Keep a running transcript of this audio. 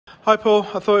Hi Paul,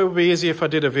 I thought it would be easy if I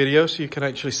did a video so you can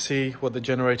actually see what the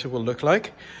generator will look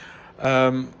like.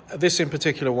 This in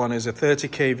particular one is a 30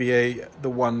 kVA. The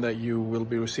one that you will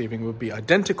be receiving will be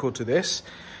identical to this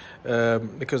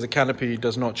because the canopy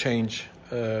does not change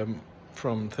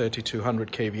from 30 to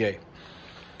 100 kVA.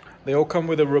 They all come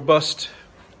with a robust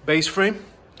base frame.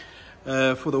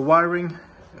 For the wiring,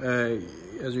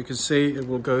 as you can see, it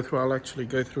will go through. I'll actually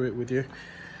go through it with you.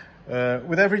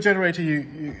 With every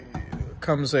generator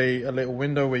comes a little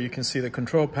window where you can see the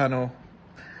control panel.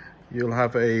 You'll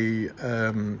have a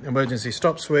emergency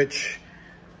stop switch,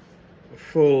 a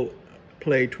full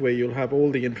plate where you'll have all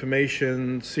the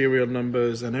information, serial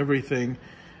numbers and everything,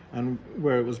 and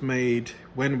where it was made,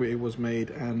 when it was made.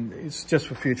 And it's just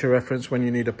for future reference. When you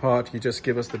need a part, you just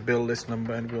give us the bill list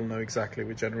number and we'll know exactly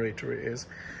which generator it is.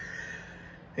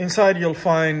 Inside you'll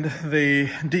find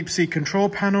the deep sea control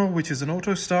panel, which is an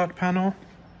auto start panel,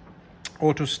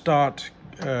 auto start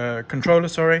controller,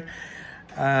 sorry.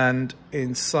 And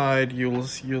inside you'll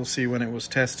see when it was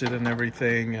tested and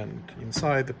everything. And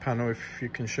inside the panel, if you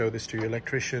can show this to your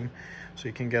electrician, so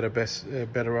you can get a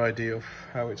better idea of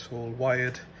how it's all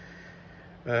wired.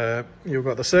 You've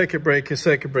got the circuit breaker.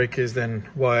 Circuit breaker is then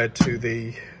wired to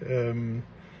the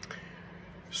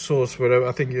source, whatever.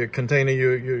 I think your container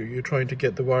you're trying to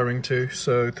get the wiring to.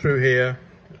 So through here,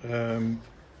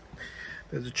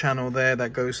 there's a channel there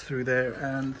that goes through there,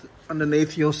 and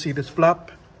underneath you'll see this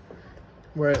flap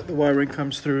where the wiring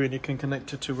comes through, and you can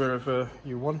connect it to wherever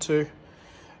you want to.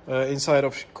 Inside,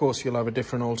 of course, you'll have a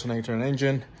different alternator and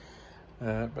engine,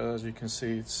 but as you can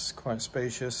see, it's quite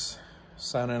spacious.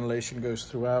 Sound insulation goes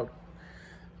throughout.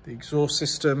 The exhaust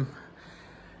system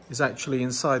is actually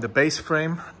inside the base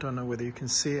frame. Don't know whether you can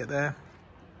see it there.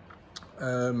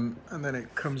 And then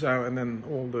it comes out, and then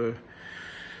all the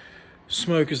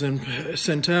smoke is then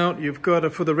sent out. You've got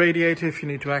for the radiator, if you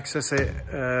need to access it,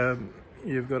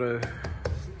 you've got a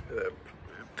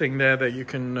thing there that you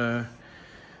can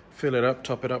fill it up,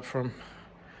 top it up from.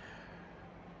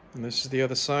 And this is the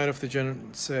other side of the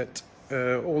gen set.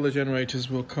 All the generators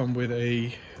will come with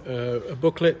a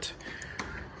booklet.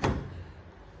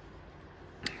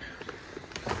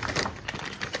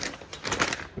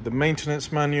 With the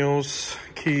maintenance manuals,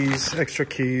 keys, extra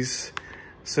keys,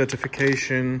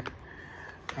 certification,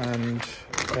 and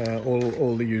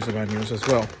all the user manuals as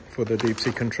well for the deep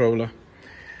sea controller.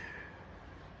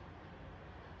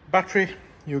 Battery,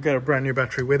 you'll get a brand new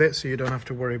battery with it, so you don't have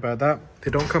to worry about that.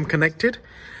 They don't come connected.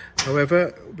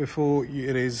 However, before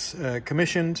it is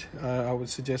commissioned, I would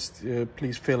suggest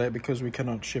please fill it, because we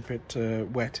cannot ship it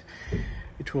wet.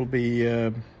 It will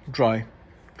be dry,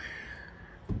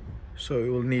 so it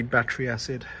will need battery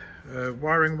acid.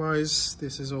 Wiring wise,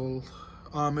 this is all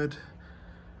armored,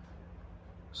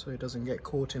 so it doesn't get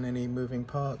caught in any moving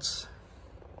parts.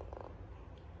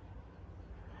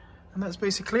 And that's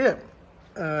basically it.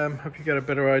 Hope you get a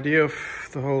better idea of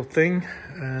the whole thing,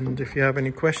 and if you have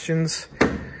any questions,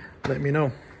 let me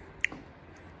know.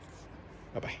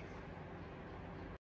 Bye bye.